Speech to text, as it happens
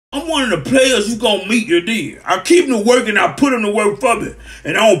I'm one of the players you gonna meet your deal. I keep them to work and I put them to work for me.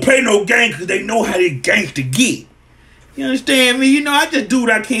 And I don't play no game because they know how they gangster get. You understand me? You know, I just do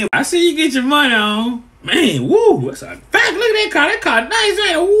what I can. I see you get your money on. Man, woo, that's a fact. Look at that car. That car nice,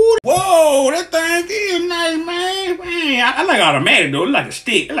 man. Woo. Whoa, that thing is nice, man. Man, I like automatic, though. It's like a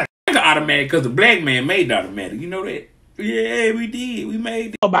stick. I like an automatic because the black man made the automatic. You know that? Yeah, we did. We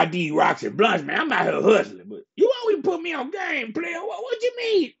made it. About these rocks and blunts, man. I'm out here hustling, but you always put me on game, player. What you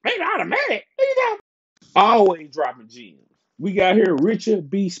mean? Make it automatic. Always dropping gems. We got here Richard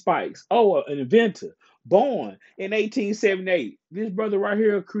B. Spikes. Oh, an inventor. Born in 1878. This brother right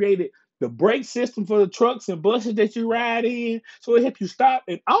here created the brake system for the trucks and buses that you ride in. So it helps you stop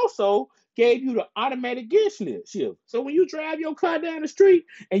and also gave you the automatic gear shift. So when you drive your car down the street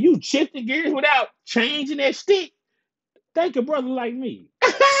and you shift the gears without changing that stick, thank a brother like me.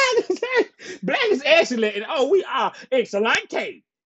 Black is excellent and we are excellent.